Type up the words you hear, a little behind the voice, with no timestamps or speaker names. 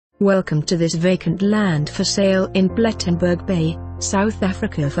Welcome to this vacant land for sale in Plettenberg Bay, South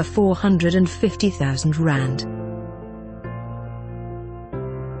Africa for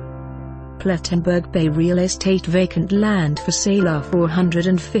R450,000. Plettenberg Bay real estate vacant land for sale of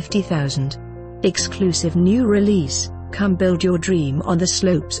R450,000. Exclusive new release. Come build your dream on the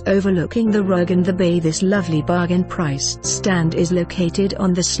slopes overlooking the rug and the bay. This lovely bargain price stand is located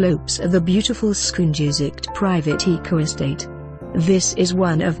on the slopes of the beautiful Schoongezicht Private Eco Estate. This is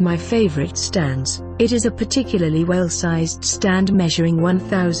one of my favorite stands. It is a particularly well-sized stand measuring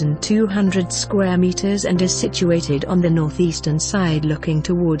 1,200 square meters and is situated on the northeastern side looking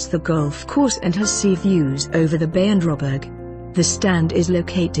towards the golf course and has sea views over the bay and robberg. The stand is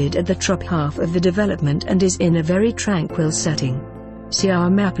located at the top half of the development and is in a very tranquil setting. ZAR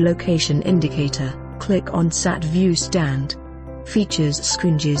map location indicator, click on Sat View Stand. Features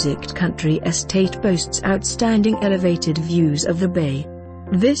Schoongezicht Country Estate boasts outstanding elevated views of the bay.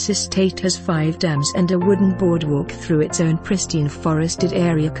 This estate has 5 dams and a wooden boardwalk through its own pristine forested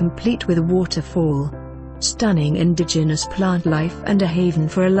area complete with a waterfall. Stunning indigenous plant life and a haven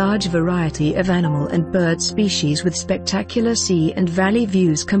for a large variety of animal and bird species with spectacular sea and valley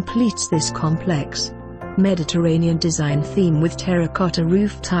views completes this complex. Mediterranean design theme with terracotta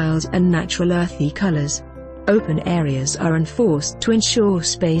roof tiles and natural earthy colors. Open areas are enforced to ensure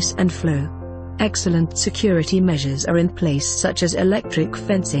space and flow. Excellent security measures are in place such as electric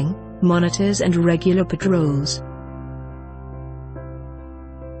fencing, monitors and regular patrols.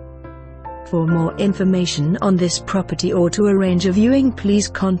 For more information on this property or to arrange a viewing, please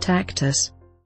contact us.